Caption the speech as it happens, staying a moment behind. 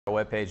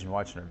our webpage and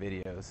watching our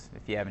videos.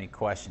 If you have any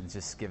questions,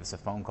 just give us a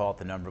phone call at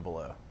the number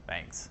below.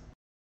 Thanks.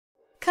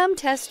 Come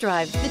test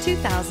drive the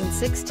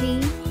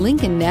 2016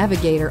 Lincoln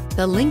Navigator.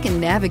 The Lincoln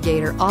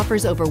Navigator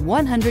offers over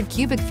 100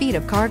 cubic feet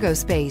of cargo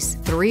space,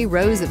 3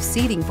 rows of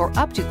seating for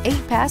up to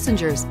 8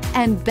 passengers,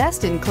 and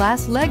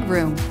best-in-class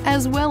legroom,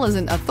 as well as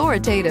an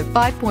authoritative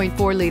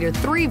 5.4-liter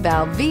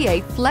 3-valve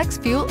V8 flex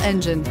fuel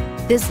engine.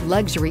 This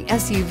luxury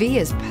SUV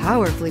is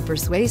powerfully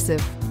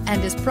persuasive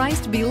and is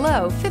priced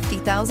below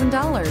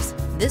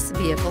 $50,000. This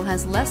vehicle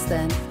has less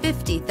than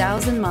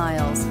 50,000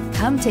 miles.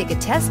 Come take a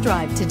test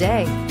drive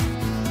today.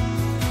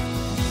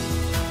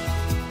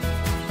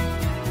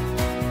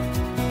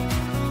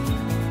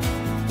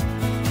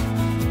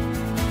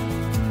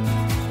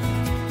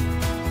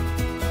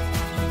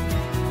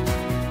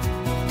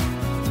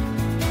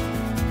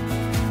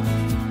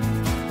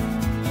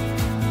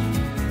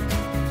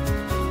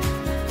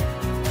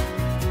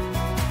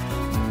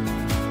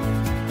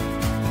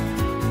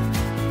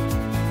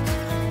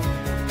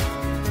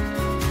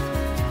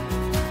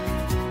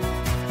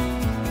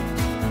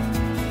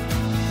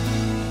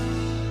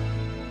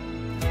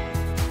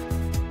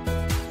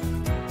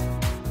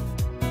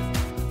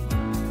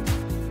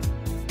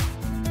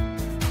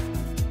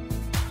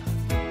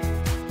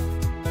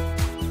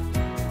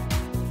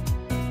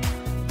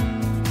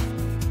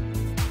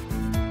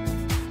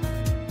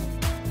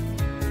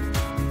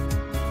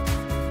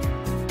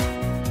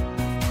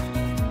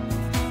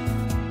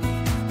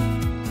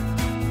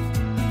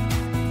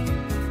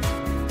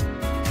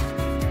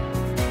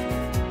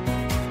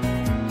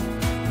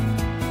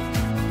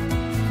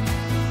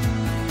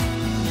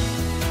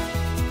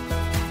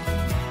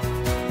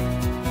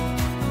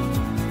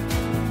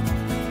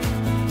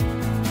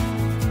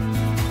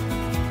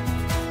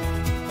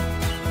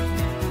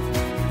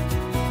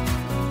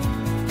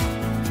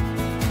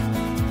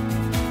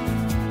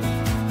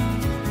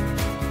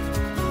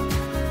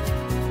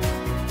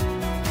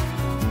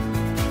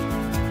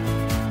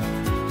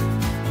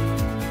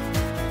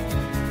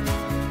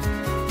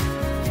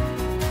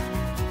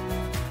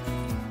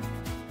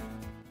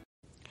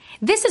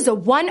 This is a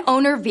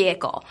one-owner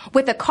vehicle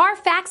with a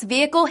Carfax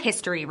Vehicle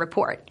History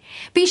Report.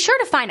 Be sure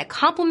to find a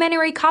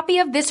complimentary copy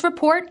of this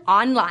report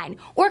online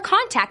or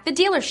contact the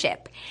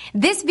dealership.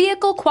 This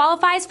vehicle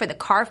qualifies for the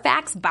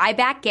Carfax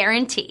Buyback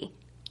Guarantee.